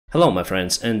Hello my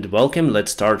friends and welcome.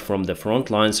 Let's start from the front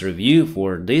lines review.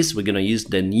 For this we're gonna use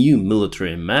the new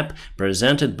military map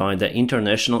presented by the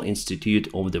International Institute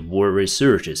of the War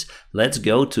Researches. Let's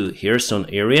go to Kherson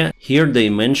area. Here they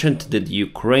mentioned that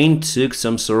Ukraine took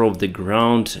some sort of the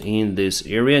ground in this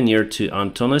area near to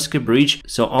Antonovsky Bridge.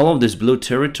 So all of this blue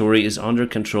territory is under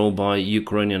control by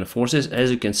Ukrainian forces. As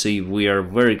you can see, we are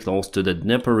very close to the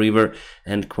Dnieper River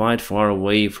and quite far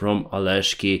away from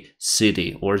Oleshki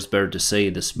city, or it's better to say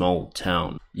the small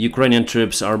town. Ukrainian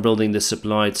troops are building the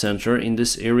supply center in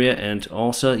this area, and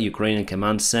also Ukrainian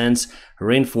command sends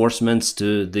reinforcements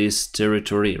to this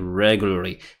territory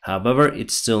regularly. However,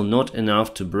 it's still not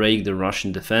enough to break the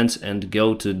Russian defense and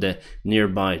go to the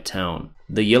nearby town.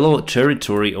 The yellow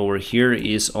territory over here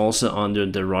is also under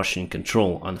the Russian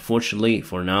control. Unfortunately,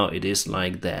 for now it is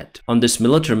like that. On this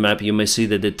military map you may see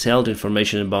the detailed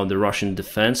information about the Russian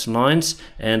defense lines,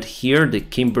 and here the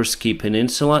Kimbersky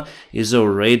Peninsula is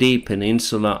already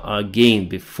peninsula again.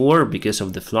 Before, because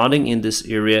of the flooding in this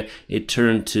area, it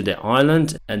turned to the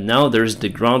island, and now there's the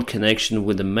ground connection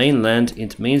with the mainland.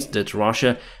 It means that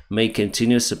Russia may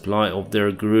continue supply of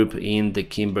their group in the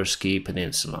Kimbersky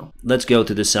Peninsula. Let's go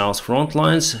to the south front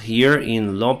lines. Here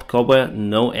in Lobkova,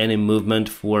 no any movement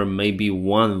for maybe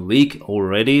 1 week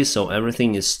already, so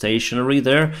everything is stationary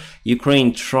there.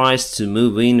 Ukraine tries to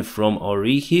move in from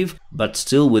Orikhiv, but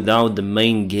still without the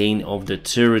main gain of the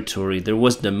territory. There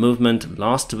was the movement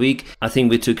last week. I think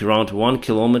we took around 1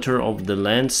 kilometer of the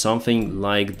land, something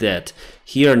like that.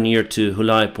 Here near to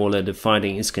Hulaypole the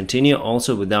fighting is continue,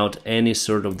 also without any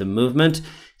sort of the movement.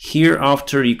 Here,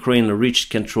 after Ukraine reached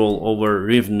control over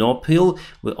Rivnopil,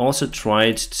 we also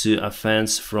tried to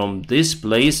advance from this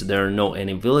place. There are no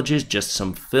any villages, just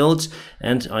some fields,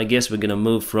 and I guess we're gonna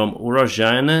move from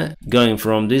Urozhaine, going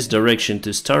from this direction to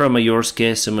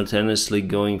Staromayorske, simultaneously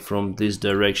going from this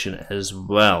direction as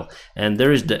well. And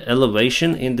there is the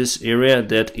elevation in this area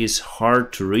that is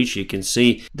hard to reach. You can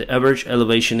see the average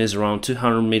elevation is around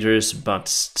 200 meters, but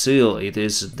still it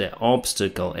is the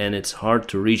obstacle and it's hard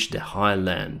to reach the high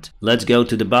land. Let's go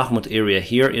to the Bakhmut area.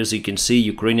 Here, as you can see,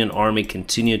 Ukrainian army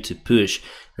continued to push.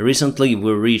 Recently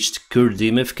we reached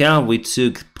Kurdimivka. We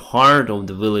took part of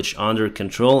the village under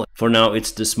control. For now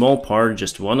it's the small part,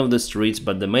 just one of the streets,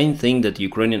 but the main thing that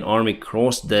Ukrainian army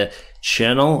crossed the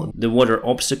channel, the water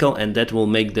obstacle, and that will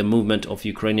make the movement of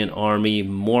Ukrainian army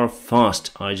more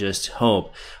fast, I just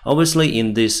hope. Obviously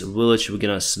in this village we're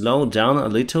gonna slow down a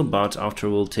little, but after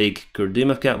we'll take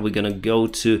Kurdimivka we're gonna go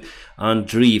to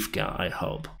Andriivka, I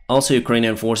hope. Also,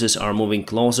 Ukrainian forces are moving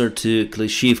closer to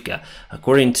Klishivka.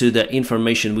 According to the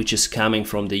information which is coming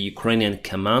from the Ukrainian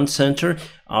command center,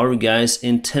 our guys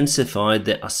intensified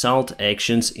the assault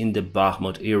actions in the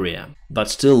Bakhmut area. But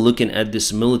still, looking at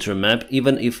this military map,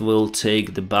 even if we'll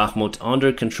take the Bakhmut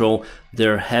under control,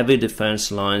 there are heavy defense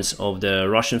lines of the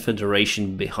Russian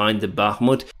Federation behind the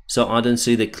Bakhmut. So I don't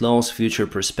see the close future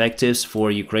perspectives for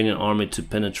Ukrainian army to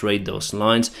penetrate those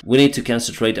lines. We need to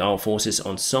concentrate our forces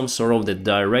on some sort of the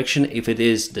direction. If it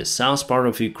is the south part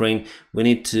of Ukraine, we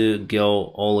need to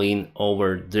go all in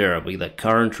over there with the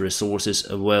current resources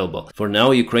available. For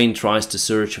now, Ukraine tries to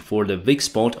search for the weak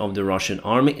spot of the Russian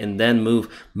army and then move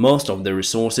most of the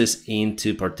resources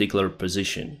into particular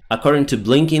position. According to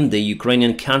Blinken, the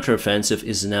Ukrainian counteroffensive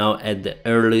is now at the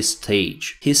early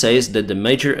stage. He says that the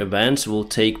major events will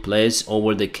take place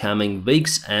over the coming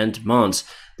weeks and months.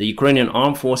 The Ukrainian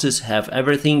armed forces have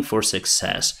everything for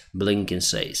success, Blinken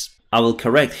says. I will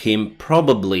correct him,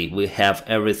 probably we have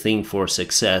everything for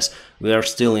success. We are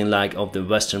still in lack of the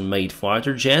Western-made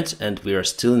fighter jets, and we are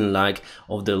still in lack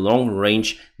of the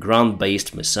long-range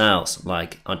ground-based missiles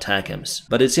like ATACMS.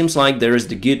 But it seems like there is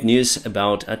the good news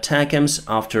about ATACMS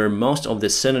after most of the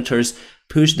senators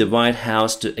pushed the White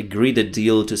House to agree the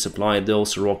deal to supply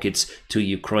those rockets to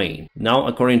Ukraine. Now,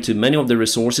 according to many of the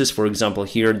resources, for example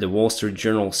here the Wall Street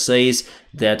Journal says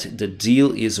that the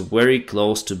deal is very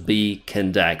close to be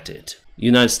conducted.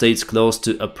 United States close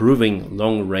to approving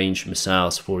long-range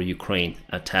missiles for Ukraine,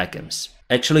 ATACMS.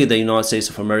 Actually, the United States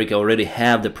of America already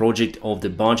have the project of the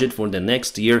budget for the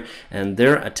next year, and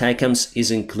their ATACMS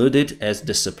is included as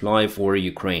the supply for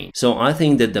Ukraine. So I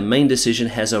think that the main decision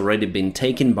has already been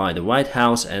taken by the White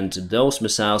House, and those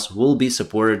missiles will be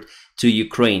supported to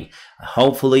Ukraine,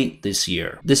 hopefully this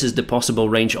year. This is the possible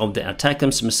range of the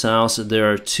ATACMS missiles.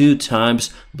 There are two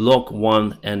types, Block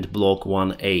 1 and Block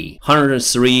 1A,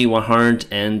 103,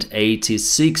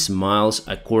 186 miles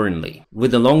accordingly.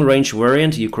 With the long-range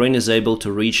variant, Ukraine is able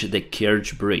to reach the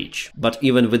Kerch Bridge. But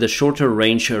even with the shorter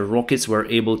range, rockets were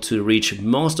able to reach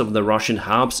most of the Russian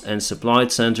hubs and supply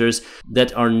centers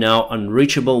that are now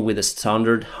unreachable with the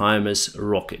standard HIMARS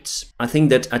rockets. I think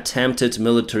that attempted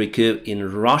military coup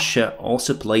in Russia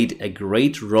also played a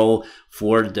great role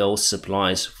for those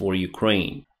supplies for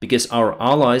Ukraine. Because our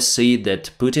allies see that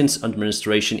Putin's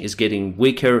administration is getting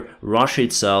weaker, Russia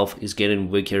itself is getting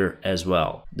weaker as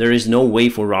well. There is no way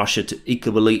for Russia to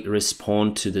equally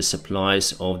respond to the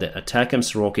supplies of the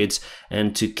ATACMS rockets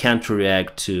and to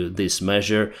counteract to this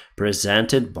measure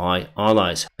presented by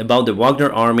allies. About the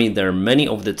Wagner army, there are many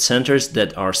of the centers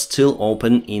that are still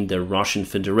open in the Russian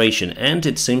Federation, and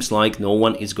it seems like no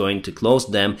one is going to close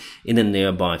them in the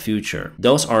nearby future.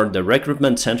 Those are the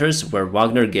recruitment centers where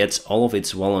Wagner gets all of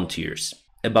its volunteers.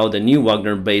 About the new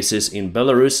Wagner bases in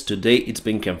Belarus, today it's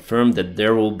been confirmed that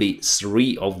there will be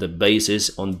 3 of the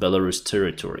bases on Belarus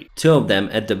territory. 2 of them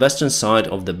at the western side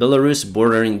of the Belarus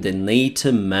bordering the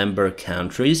NATO member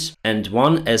countries, and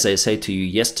 1, as I said to you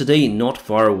yesterday, not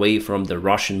far away from the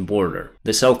Russian border.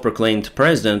 The self-proclaimed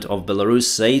president of Belarus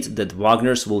said that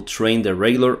Wagners will train the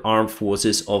regular armed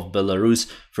forces of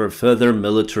Belarus for further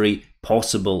military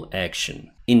possible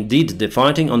action. Indeed, the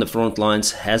fighting on the front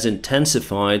lines has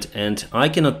intensified, and I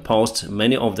cannot post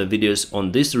many of the videos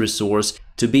on this resource.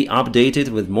 To be updated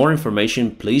with more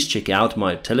information, please check out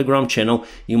my Telegram channel.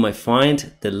 You might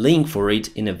find the link for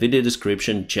it in a video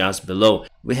description just below.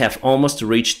 We have almost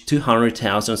reached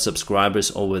 200,000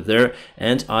 subscribers over there,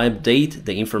 and I update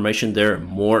the information there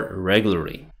more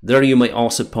regularly. There you may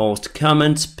also post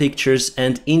comments, pictures,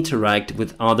 and interact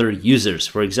with other users.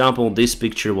 For example, this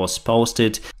picture was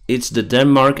posted. It's the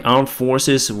Denmark Armed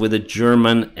Forces with a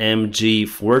German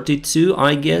MG42,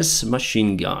 I guess,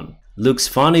 machine gun. Looks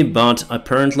funny, but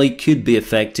apparently could be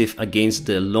effective against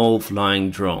the low-flying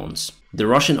drones. The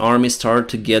Russian army started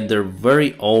to get their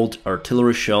very old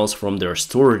artillery shells from their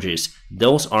storages.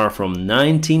 Those are from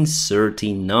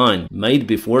 1939, made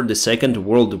before the Second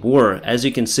World War. As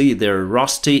you can see, they're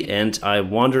rusty, and I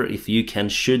wonder if you can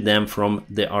shoot them from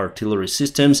the artillery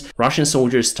systems. Russian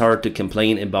soldiers started to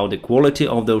complain about the quality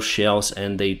of those shells,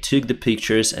 and they took the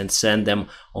pictures and sent them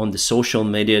on the social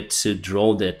media to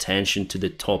draw the attention to the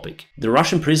topic. The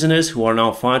Russian prisoners who are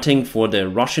now fighting for the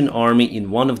Russian army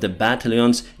in one of the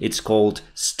battalions, it's called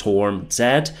Storm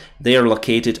Z, they are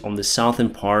located on the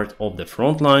southern part of the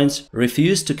front lines,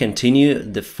 refuse to continue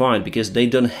the fight because they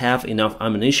don't have enough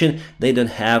ammunition, they don't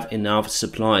have enough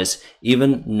supplies,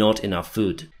 even not enough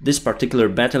food. This particular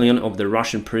battalion of the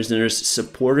Russian prisoners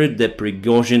supported the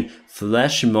Prigozhin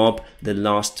flash mob the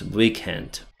last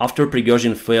weekend. After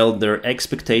Prigozhin failed their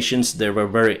expectations, they were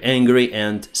very angry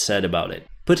and sad about it.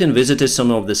 Putin visited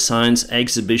some of the science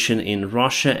exhibition in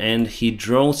Russia, and he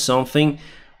drew something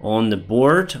on the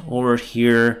board over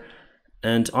here.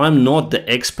 And I'm not the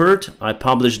expert. I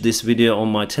published this video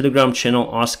on my Telegram channel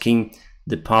asking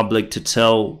the public to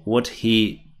tell what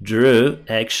he drew.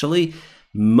 Actually,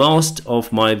 most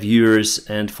of my viewers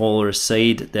and followers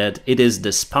said that it is the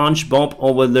SpongeBob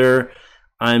over there.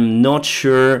 I'm not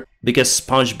sure because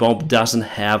SpongeBob doesn't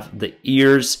have the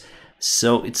ears,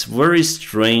 so it's very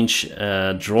strange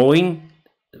drawing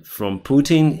from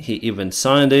Putin. He even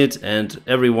signed it, and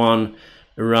everyone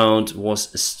around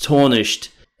was astonished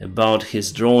about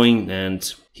his drawing,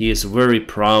 and he is very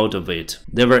proud of it.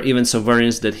 There were even some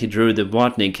variants that he drew the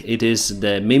Vatnik. It is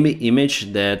the meme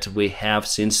image that we have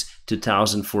since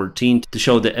 2014 to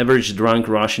show the average drunk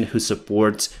Russian who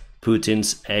supports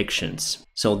Putin's actions.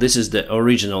 So this is the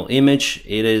original image.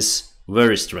 It is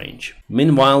very strange.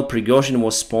 Meanwhile, Prigozhin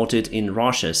was spotted in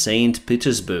Russia, St.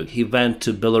 Petersburg. He went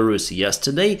to Belarus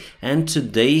yesterday, and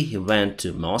today he went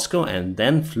to Moscow and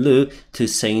then flew to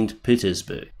St.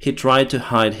 Petersburg. He tried to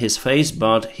hide his face,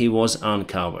 but he was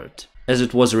uncovered. As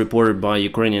it was reported by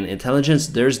Ukrainian intelligence,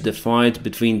 there's the fight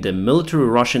between the military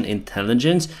Russian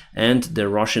intelligence and the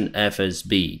Russian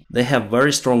FSB. They have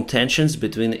very strong tensions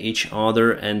between each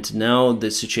other, and now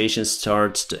the situation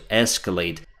starts to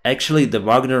escalate. Actually, the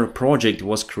Wagner project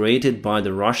was created by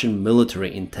the Russian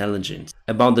military intelligence.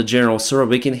 About the General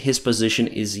Surovikin, his position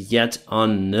is yet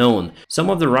unknown.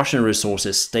 Some of the Russian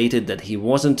resources stated that he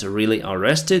wasn't really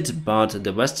arrested, but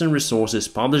the Western resources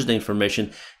published the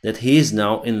information that he is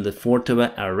now in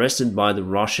Lefortovo, arrested by the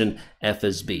Russian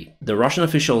FSB. The Russian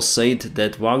officials said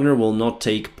that Wagner will not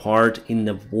take part in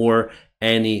the war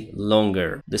any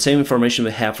longer. The same information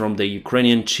we have from the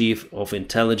Ukrainian chief of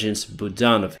intelligence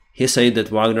Budanov. He said that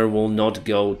Wagner will not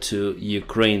go to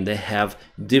Ukraine. They have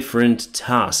different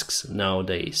tasks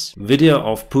nowadays. Video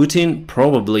of Putin,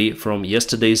 probably from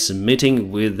yesterday's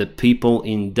meeting with the people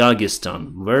in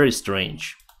Dagestan. Very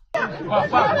strange.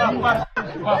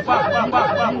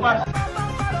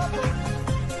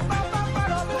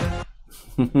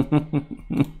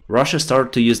 Russia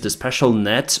started to use the special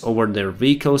nets over their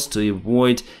vehicles to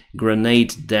avoid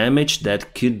grenade damage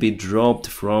that could be dropped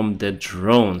from the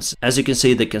drones. As you can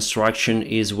see, the construction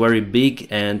is very big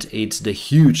and it's the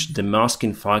huge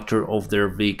demasking factor of their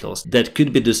vehicles that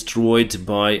could be destroyed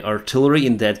by artillery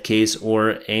in that case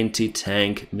or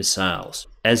anti-tank missiles.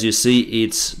 As you see,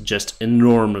 it's just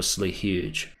enormously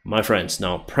huge. My friends,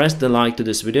 now press the like to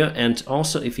this video, and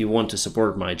also if you want to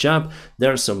support my job,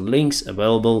 there are some links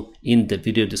available in the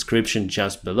video description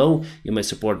just below. You may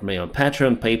support me on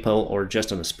Patreon, PayPal, or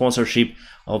just on a sponsorship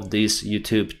of this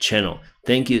YouTube channel.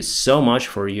 Thank you so much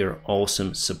for your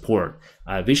awesome support.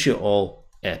 I wish you all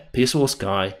a peaceful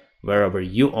sky wherever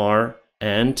you are,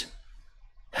 and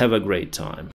have a great time.